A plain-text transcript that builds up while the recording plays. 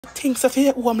Things if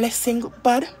you homeless single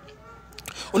bad.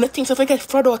 When the things if you get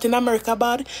fraud out in America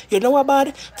bad, you know what bad?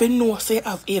 If you know say you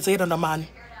have AIDS, you don't know man.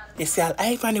 You see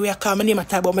Ivany we are coming in my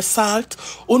talk about my salt.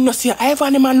 You know see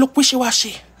Ivany man look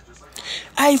wishy-washy.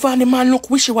 Ivany man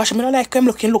look wishy-washy. I don't like him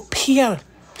look pale.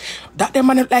 That the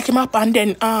man look like him up and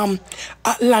then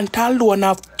Atlanta alone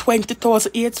have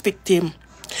 20,000 AIDS victim.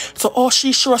 So all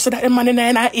she sure said that the man in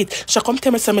I eat. She come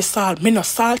tell me say me salt. Me no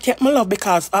salt yet, my love,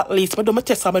 because at least me do my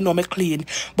test and I know me clean.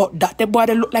 But that the boy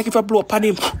they look like if I blow up on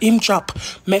him drop.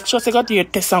 Make sure say go do your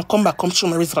test and come back, come show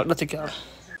me result that girl.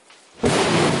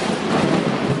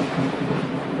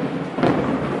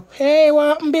 Hey, what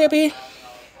happened, baby?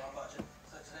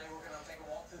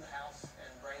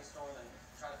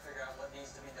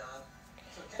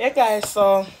 Yeah guys,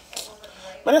 so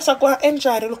I just go and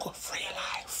enjoy the look of free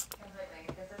life.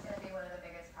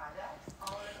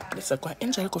 Just go and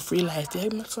enjoy the look of free life, you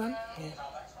hear me son? Yeah.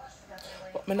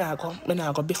 But I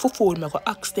now go before food, I go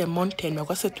ask them mountain, I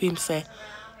go say to him say,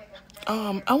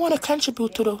 I want to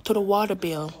contribute to the water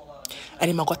bill.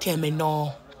 And he go tell me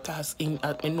no, because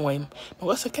I know him. I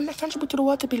go say, can I contribute to the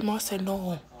water bill? I say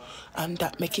no. And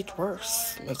that make it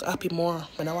worse. Make happy more.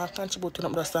 When I want to contribute to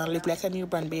them, I just want to live like a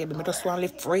newborn baby. I just want to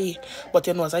live free. But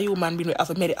you know, as a human being, we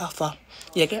have made the offer.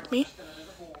 You get me?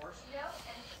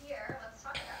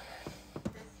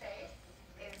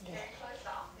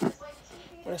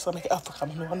 I just want to make it offer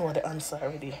because I know the answer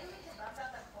already.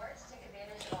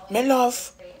 My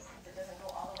love,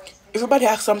 everybody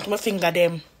asks something to my finger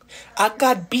them.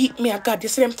 God beat me, God, you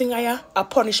see them thing I a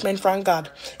punishment from God.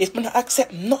 If I don't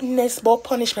accept nothing else but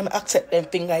punishment, I accept them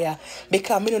thing I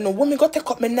because I don't know when I go take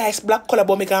up my nice black color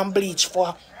but I can bleach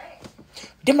for.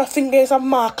 Then my finger is a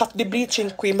mark of the bleaching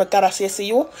cream. I gotta say, see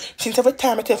you. Since every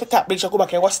time I tell you to tap bleach, I go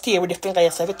back and I stay with the finger.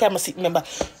 Yes, every time I sit, remember.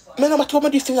 I never told me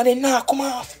the finger, then nah, come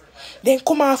off. Then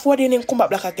come off, then come back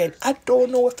black again. I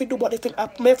don't know if you do what they think. I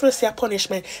may first say a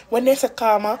punishment. When they say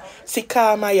karma, see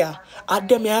karma, yeah. I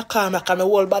them yeah karma, because my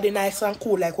whole body nice and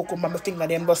cool like cucumber. My finger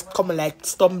then just come like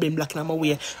stumbling black in my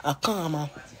way. A karma.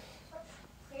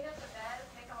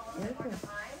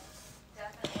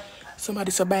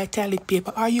 Somebody said buy toilet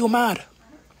paper. Are you mad?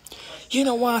 You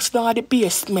know once down at the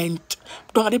basement.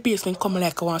 Down at the basement come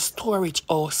like one storage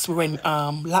house when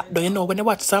lockdown. You know when you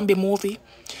watch zombie movie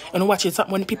and you watch it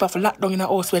when people have lockdown in a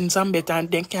house when zombie and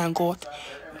then can't go out.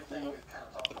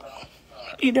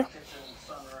 Either.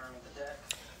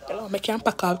 You know, I can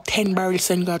pack out 10 barrels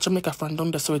and go to Jamaica from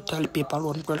down there so with toilet paper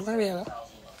alone. Girl, what are you?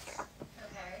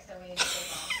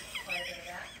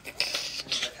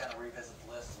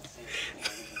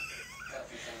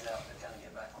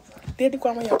 They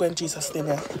go when you go in Jesus'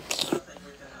 name.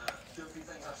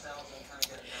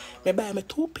 I buy my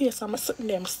toothpaste and I'm sitting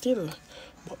them still.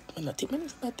 But I don't think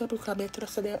it's better because I better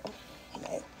say that.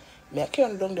 I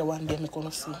can't down there one day I'm going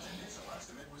to see.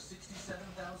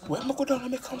 When I go down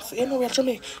and I come see, you know,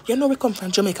 Jamaica. You know we come from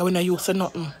Jamaica when I used to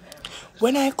nothing.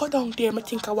 When I go down there, I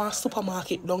think I want a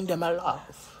supermarket down there, my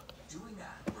love.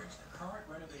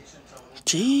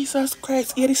 Jesus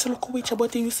Christ, here is a look which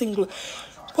about you single.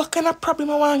 What kind of problem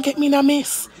I want to get me in a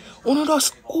mess? One of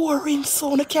those orange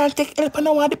so I can't take help and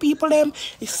I want the people them.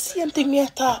 It's the same thing me I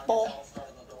talk about.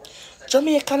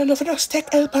 Jamaica don't know if you just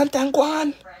take help and go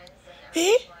on.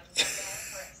 Eh?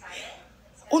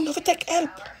 You know if you take help.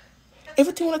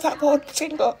 Everything when I talk about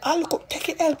single, I look up,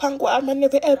 take help and go on, and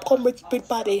every help come with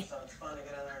body.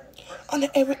 And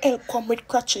every help come with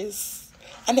crutches.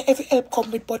 And every help come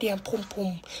with body and pum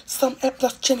pum. Some help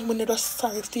just genuinely just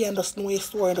sorry for you and just know your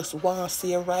story and just want to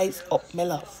see you rise up, my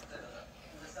love.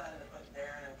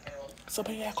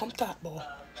 Somebody I come talk about.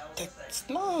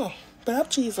 No, but have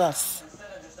Jesus.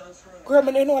 Girl,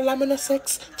 I know I'm no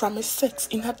sex. From my sex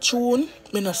in a June,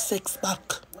 I no sex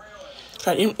back.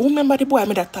 Remember the boy I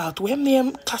that talk to him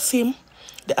name Kasim,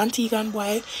 the Antiguan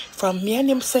boy. From me and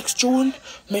him sex June,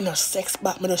 I no sex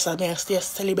back. I just stay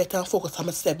celibate and focus on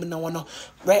myself. I no wanna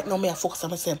right now I focus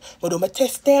on myself. I do my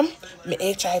test them, my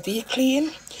HIV clean,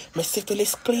 my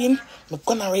syphilis clean, my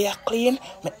gonorrhea clean,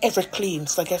 my every clean.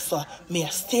 So guess what? I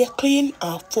stay clean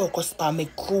and focus on my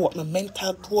growth, my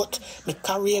mental growth, my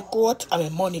career growth, and my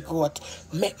money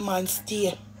growth. Make man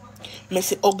stay. I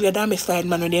say uglier than me find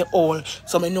man when they all.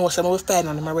 So I know some of find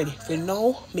and I'm ready. For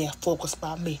now, I focus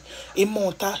on me. In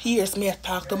amount of years, I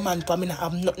talk to man for me I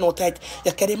have not no tight.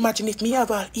 You can imagine if me have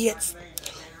AIDS.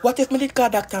 What if me did call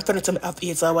doctor and tell me I have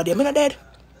AIDS or what? I'm not dead.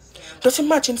 Just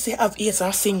imagine say I have AIDS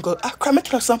and single. I can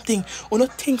tell you something. You know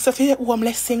things if you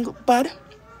homeless single bad.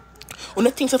 You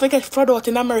know things if you get fraud out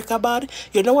in America bad.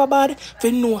 You know what bad? If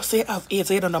you know say I have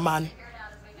AIDS, you don't know man.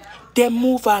 They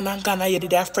move on and gonna you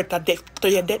did afraid to death to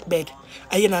your deathbed.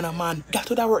 And you know man. That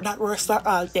would have worked that worse than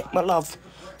all death, my love.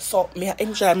 So, me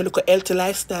enjoy my look healthy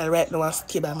lifestyle right now and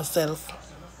stay by myself.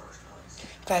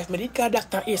 Because if me did go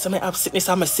doctor here, so I have sickness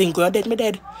and I'm single, I'm dead, me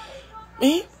dead.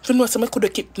 Me? If you know, so I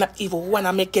could keep not even one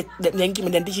and make it, then give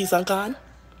me the disease and gone.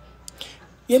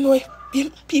 You know,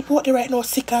 people out there right now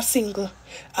sick and single.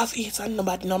 Have AIDS and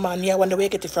nobody, no man. Yeah, wonder where you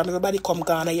get it from. Everybody come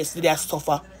gone and yesterday I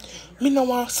suffer. Me no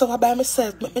want to suffer by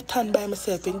myself. Make me stand by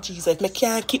myself in Jesus. Me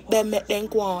can't keep them, make them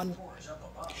go on.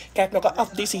 Because if I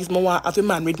have disease, I want to have a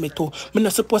man with me too. I'm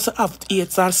not supposed to have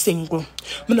AIDS and single.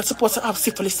 I'm not supposed to have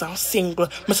syphilis and single.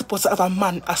 I'm supposed to have a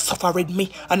man a suffer with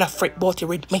me and a fret about it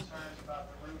with me.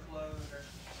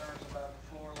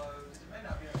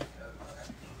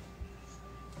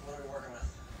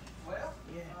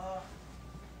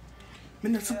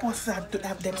 I'm not supposed to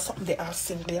have them something they are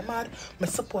single, you mad? I'm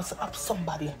supposed to have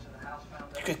somebody.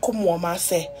 Okay, come home and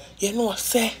say, you know,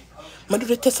 say, I do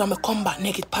the test and I come back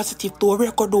negative, positive, do a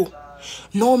record do.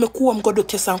 Now I come go do the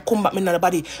test and come back, me not the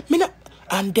body. Me not,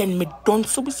 and then me done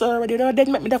suicide already, you know,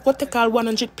 then me have to take all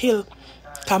 100 pills.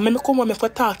 Because me come home, I for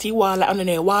talk to you wall and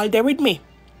the wall there with me.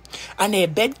 And the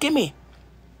bed give me.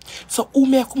 So who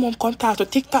may come home contact to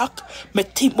TikTok? Me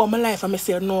think about my life and me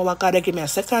say, no, I gotta give me a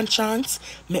second chance.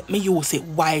 Make me use it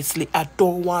wisely. I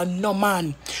don't want no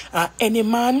man. Any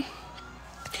man,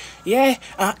 yeah,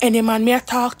 any man me I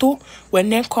talk to, when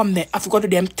they come there, I have to go to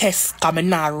them tests. Because I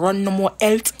not run no more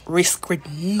health risk with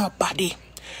nobody.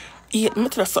 Me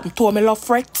tell you something, to me love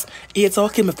friends. It's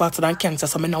okay me faster than cancer,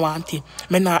 so I don't want it.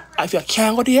 If you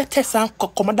can't go to your test and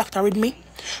come a doctor with me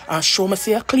and show me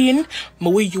say you're clean, I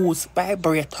will use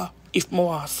vibrator if I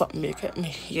want something make it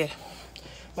me. Yeah.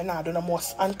 I not do the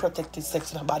most unprotected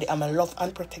sex in the body. I love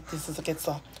unprotected sex.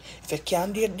 So if you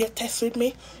can't do the test with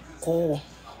me, go.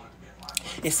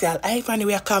 You see, Ivany,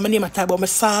 we are coming in and talk about my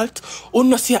salt. Oh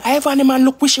no, see, Ivany man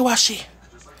look wishy-washy.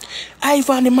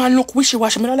 Ivany man look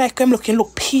wishy-washy. I don't like him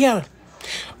look pale.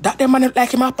 That the man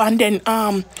like him up and then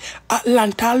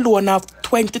Atlanta alone have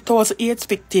 20,000 AIDS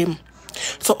victim.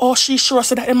 So all she sure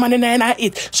so that the man in I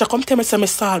eat. She come tell me say me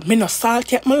salt. Me no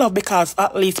salt yet, my love, because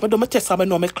at least me do my test and I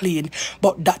know me clean.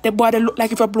 But that the boy they look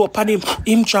like if I blow up on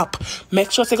him drop.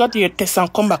 Make sure she got the test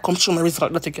and come back, come show me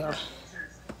result that girl.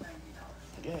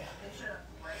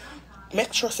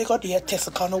 Make sure she got the test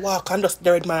and can't walk and just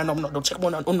the red man and don't check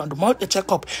one on the mouth check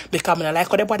up because I like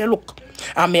how the body look.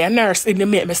 I'm a nurse in the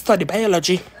make me study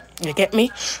biology. You get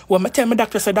me? When I tell my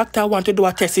doctor say doctor I want to do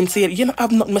a test, him say you don't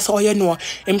have nothing so you know.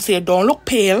 Him say don't look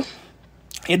pale,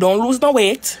 you don't lose no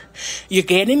weight, you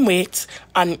gaining weight,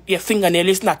 and your fingernail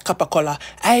is not copper color.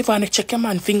 I want to check your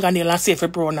man fingernail and see if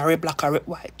it's brown or red, black or red,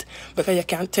 white. Because you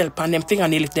can't tell pan them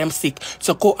fingernail if them sick.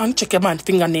 So go and check your man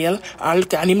fingernail and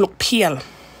look and him look pale.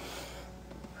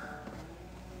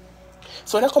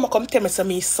 So when I come tell me say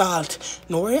me salt.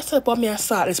 No worry say about me a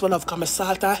salt is one of come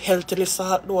salt and healthy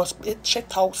salt those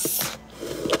check house.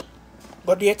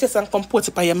 But the test and come put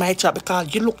it by your mic chat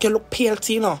because you look pale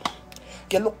too, you know.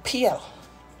 You look pale.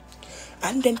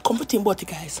 And then come with him about it,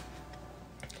 guys.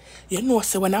 You know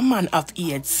say when a man have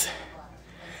AIDS.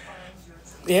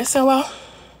 Yes, well.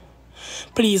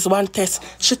 Please one test.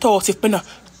 She thought if me no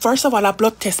first of all a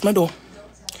blood test me do.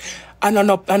 And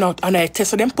I test,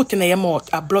 so them put in your mouth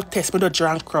a blood test, but not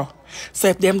drunk. So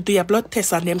if them do a blood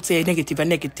test and them say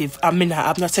negative, I mean, I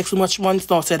have not sex too much once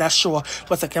now, so that's sure.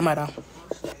 What's the matter?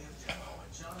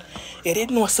 You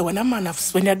didn't know, so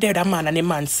when you're dead, a man and a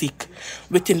man sick,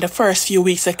 within the first few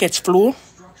weeks, I catch flu.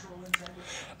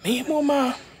 Me,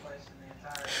 mama,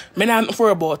 me not for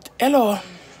about, hello.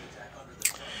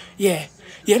 Yeah.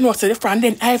 You know, so the friend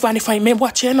then Ivany find me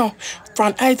watch, you know.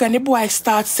 From Ivany boy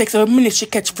start sex every minute she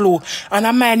catch flu. And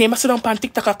I my name I sit down on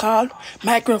TikTok a call.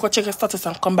 My girl go check her status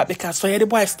and come back because so the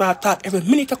boy start talk every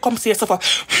minute I come see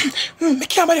yourself. Me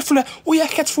can't buy the flu. We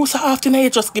catch flu so often I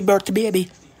just give birth to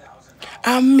baby.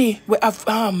 And me, we have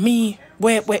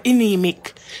we're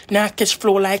anemic. Now catch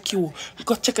flu like you.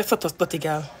 Go check your status, dirty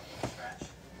girl.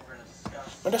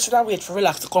 But I should have wait for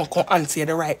relax to come answer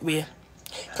the right way.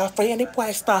 Because for any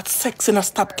boy start sexing and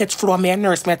stop catch flu, me a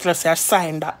nurse me tell say a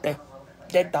sign that they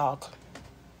dead dog.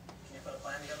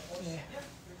 Yeah.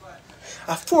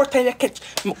 And 4 times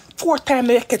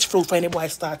you catch flu for any boy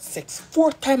start sex.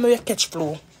 4 times you catch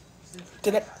flu.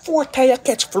 Then 4 times you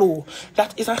catch flu.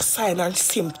 That is a sign and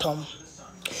symptom.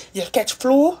 You catch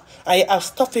flu and you have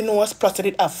stuffy nose plus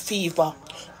you have fever.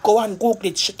 Go and Google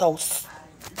it shit house.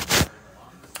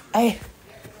 I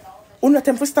not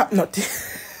time for stop nothing.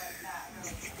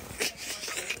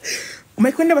 I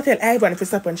could never tell Ivany if you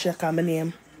stop when she call my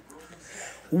name.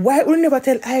 Why would you never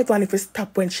tell Ivany if you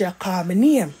stop when she call my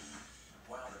name?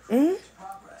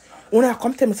 When I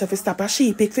come tell me if you stop,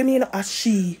 she pick for me, you know, as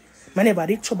she. I never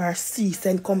did trouble her see,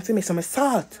 send come for me some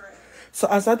salt. So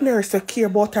as a nurse, I care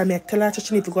about her, I tell her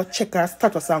she need to go check her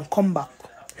status and come back.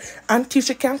 Until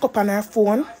she can go up on her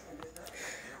phone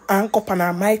and go up on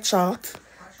her my chart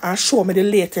and show me the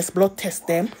latest blood test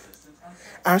them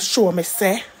and show me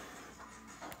say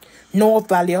no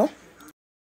value.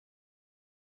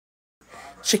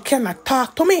 She cannot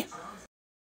talk to me.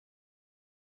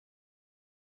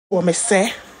 Show me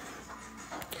say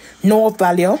no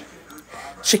value.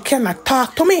 She cannot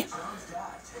talk to me.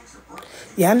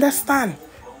 You understand?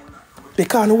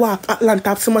 Because you walk Atlanta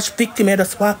have so much victim, you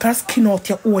just walk and skin out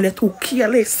your hole, you're too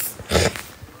careless.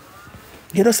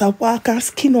 You just walk and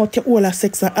skin out your hole of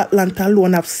sex in Atlanta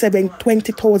alone have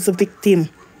 20,000 victims.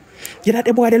 You know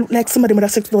the boy they look like somebody with a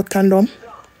sex without condom?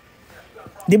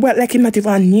 The boy like him not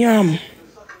even yam.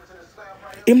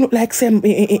 Him look like him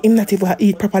not even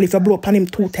eat properly. If you blow up on him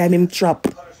 2 times, him drop.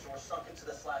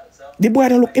 The boy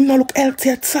don't look healthy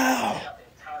at all.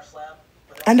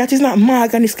 And that is not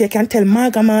Marga, and this guy can tell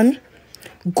Marga, man.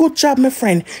 Good job, my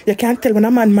friend. You can't tell when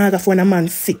a man Marga for when a man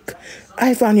sick.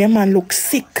 Ivany, your man look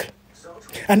sick.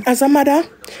 And as a mother,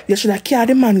 you should have carried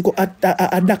the man go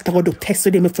a doctor go do test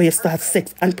with him before you start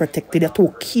sex and protected. You're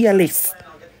too careless.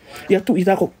 You're too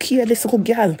careless,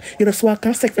 girl. You just walk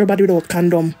and sex everybody without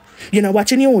condom. You know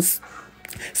watching news.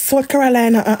 South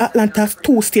Carolina and Atlanta,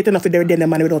 2 states enough with their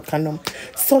man without condom.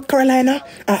 South Carolina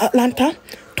and Atlanta,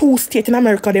 2 states in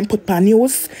America, them put on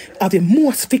news of the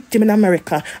most victim in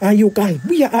America. And you gone,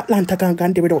 we are Atlanta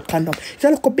gone there without condom. You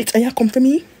look a bitch and you come for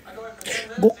me?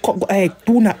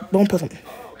 Don't put them.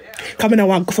 Come in and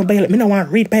want go for biology. I don't want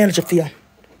to read biology for you.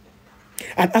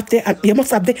 And after, you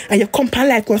must have and you come back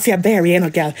like once you're diarrhea, you know,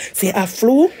 girl. Say you have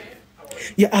flu,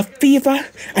 you have fever,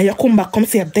 and you come back, come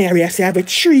say you have diarrhea. Say you have a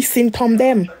 3 symptom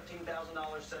them.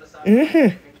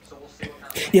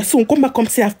 You soon come back, come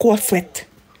say you have cold sweat.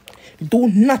 Do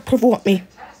not provoke me.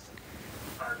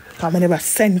 Because I never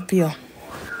send for you.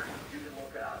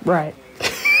 Right.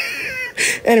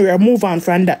 Anyway, move on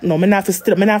from that. No, I have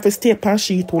to stay upon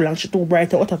she too long, she too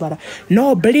bright or whatever.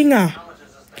 No, blinger.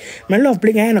 I love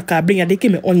blinger, you know, because blinger, they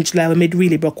give me orange live when I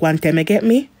really broke one time, you get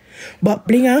me? But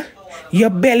blinger, your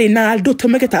belly now do to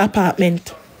me get an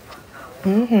apartment.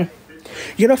 You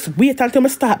just wait until I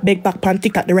start beg back pan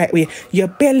TikTok the right way. Your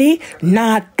belly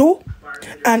now do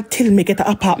until me get an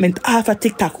apartment after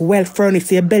TikTok well furnished,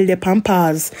 so your belly pan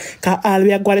pause. Because all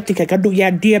we are going to think I can do your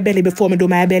dear belly before me do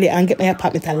my belly and get my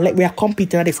apartment and let we are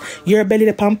competing on this. Your belly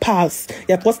the pan pause.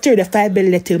 You have to steer the 5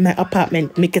 belly till my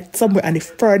apartment. Make it somewhere and the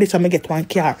furthest and me get 1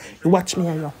 car. You watch me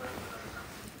and you.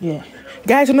 Yeah.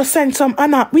 Guys, you know send some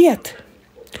Anna. Wait.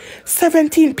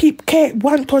 17 people K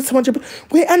 1,700.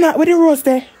 Wait, Anna, where the rose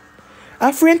there?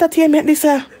 A free entertainment this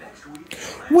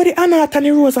where the Anna and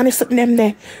the rose and the sitting them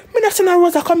there. Me not see no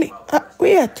rose coming.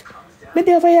 Wait. Me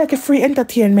there for you get free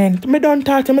entertainment. Me don't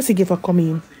talk to me see give her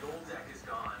coming.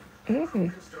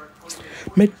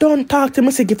 Me don't talk to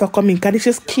me see give her coming because this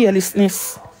is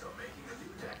carelessness.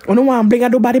 You don't want to bring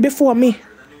a body before me.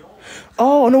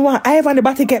 Oh, you don't want Ivany the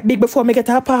body get big before me get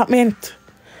an apartment.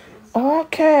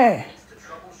 Okay.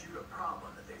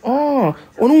 Oh,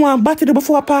 you don't want body do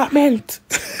before apartment.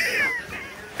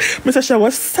 Mr. She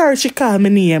was sorry she called my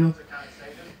name.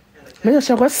 Mr.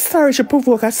 She was sorry she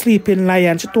provoked a sleeping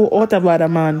lion. She told out about the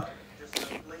man.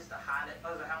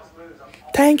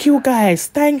 Thank you, guys.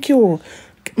 Thank you.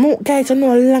 Guys, you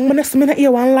know long I not hear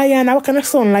one lion. What kind of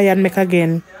sound lion make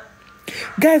again?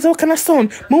 Guys, what kind of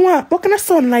sound? What kind of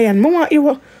sound lion? I want you.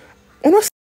 I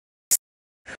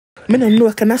don't know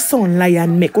what kind of sound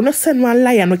lion make. You send one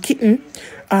lion or kitten.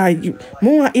 I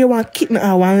want you one kitten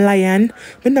or one lion.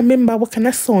 I don't remember what kind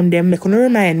of sound them make. You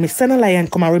remind me. Send a lion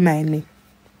come and remind me.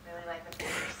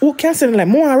 Who can send a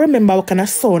lion? I remember what kind of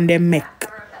sound them make.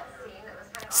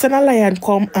 Send a lion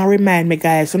come and remind me,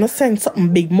 guys. You send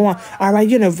something big more or a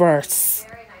universe.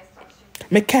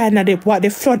 Me kind of what the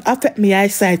flood affect me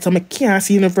eyesight, so I can't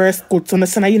see universe good. So I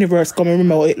send a universe come and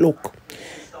remember how it look.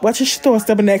 Watch your story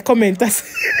in the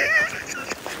comments.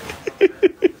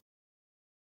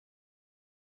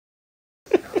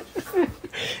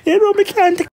 You know me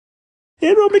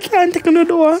can't take on the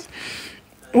door.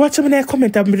 Watch them in the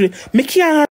comment. Me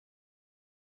can't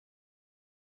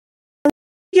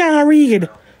read.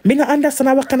 Me not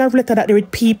understand what kind of letter that they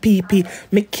read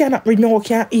PPP. Me cannot read, no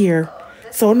can't hear.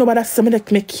 So nobody say me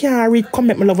that me can't read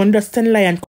comment, me love understand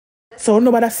lion. So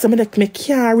nobody say me that me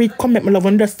can't read comment, me love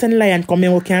understand lion, come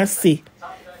me can see.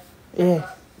 Yeah.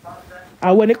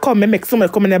 And when they come, me make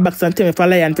somebody come in the box and tell me if a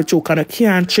lion for choke and I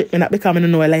can't trick me not because I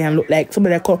don't know a lion look like.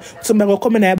 Somebody will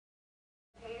come in there.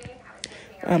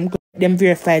 I'm glad them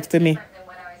verified for me.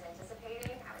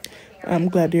 I'm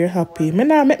glad you're happy. Me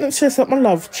nah make no stress up my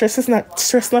love. Stress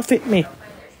not fit me.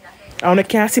 I only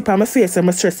can't see on my face and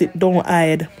my stress it don't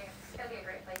hide.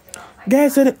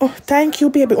 Guys, thank you,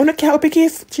 baby. Una can't up a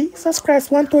gift. Jesus Christ,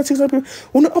 1, 2, 6,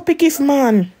 una up a gift,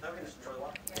 man.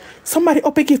 Somebody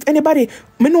up a gift. Anybody?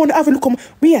 Me know the avenue come.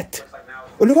 Wait.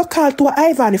 Look a call to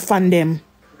Ivany fan them.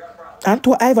 And to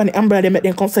Ivany umbrella them make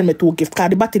them come send me 2 gifts. Cause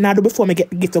the batty now do before me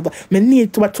get the gift over. Me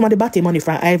need to somebody batty money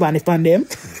from Ivany fan them.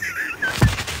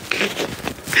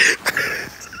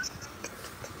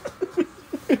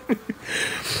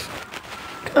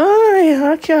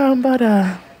 Oh, I can't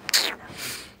bother.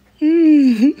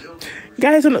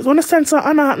 Guys, wanna send some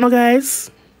honor no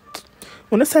guys?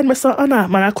 Wanna send me some honor,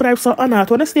 man? I could have some honor.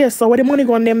 Wanna stay so where the money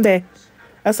going them there?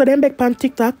 I saw them beg on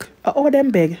TikTok. All them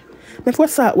beg. Me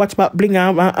first watch about bling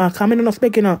and coming enough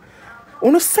beg, you know.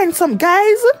 Wanna send some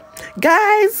guys?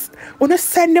 Wanna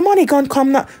send the money gun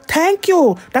come now? Thank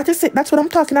you. That is it. That's what I'm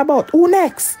talking about. Who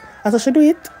next? As I should do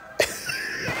it.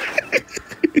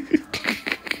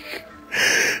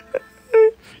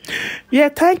 Yeah,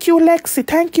 thank you, Lexi.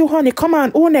 Thank you, honey. Come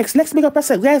on. Who next? Let's big up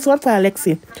yourself. Guys, one for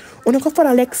Lexi. Wanna go for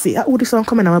Lexi? Oh, this one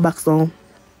coming on my back now.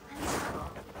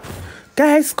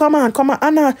 Guys, come on.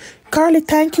 Anna, Carly,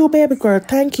 thank you, baby girl.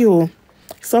 Thank you.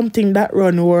 Something that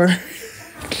run war.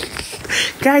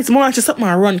 Guys, more want you something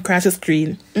I run across the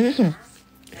screen.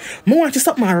 More want you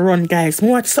something I run, guys.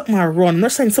 More want you something I run.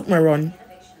 Not send something I run.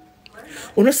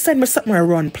 Wanna send me something I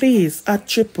run, please. At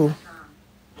triple.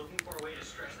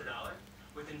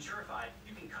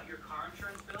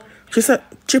 She said,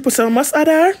 777 must add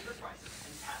her.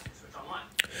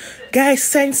 Guys,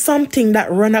 send something that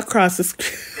run across the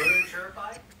screen.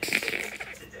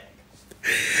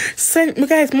 Send me,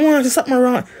 guys, more something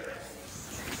around.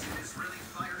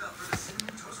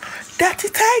 That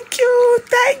is, thank you.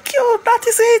 That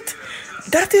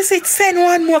is it. Send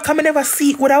one more. Come and never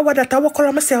see what I want that. I walk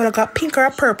around myself. I got pink or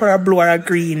a purple or a blue or a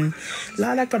green.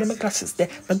 Lord, I got my glasses there.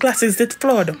 My glasses did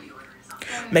flood.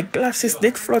 My glasses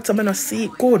did flood, so I don't see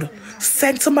it good.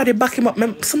 Send somebody back him up.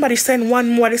 Somebody send one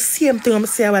more. The same thing I'm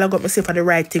saying while I got myself for the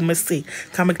right thing. I see.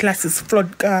 Because my glasses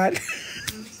flood, God.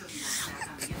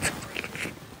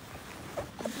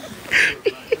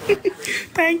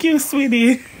 Thank you,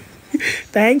 sweetie.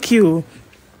 Thank you.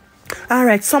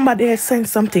 Alright, somebody else send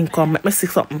something come. Let me see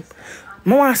something. I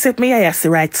want to set me I see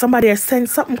right. Somebody else send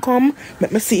something come.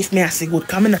 Let me see if me I see good.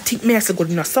 Come in, I think me I see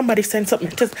good enough. Somebody send something.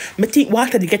 Just me think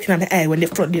water they getting on my eye when the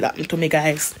flood did happen to me,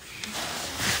 guys.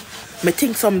 Me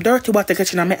think some dirty water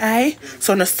getting on my eye.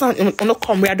 So the sun on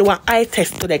come we I do an eye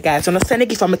test today, guys. So I send a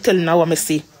gift and I tell you now what I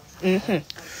see.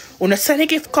 When I send a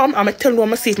gift come, I'm tell you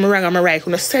what I see if I wrong or I right.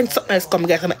 When I send something else come,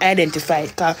 guys, I'm identify.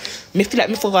 Because I feel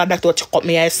like I forgot that to check up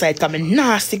my eyesight. Because I'm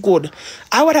nasty good.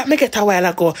 I want that me get a while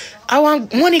ago. I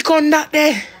want money con that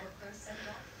there.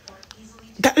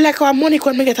 That like our money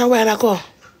con me get a while ago.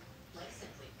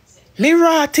 Me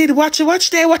rotted. Watch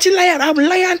there. Watch it lion. I'm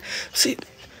lion. See,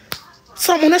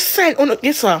 someone send.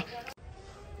 Yes, sir.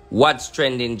 What's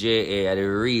trending, JA at the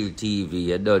real TV?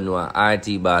 You don't know.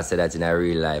 RT Boss said that in a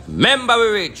real life. Remember we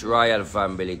rich royal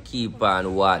family. Keep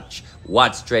on watch.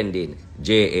 What's trending,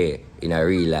 JA in a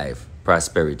real life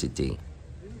prosperity thing.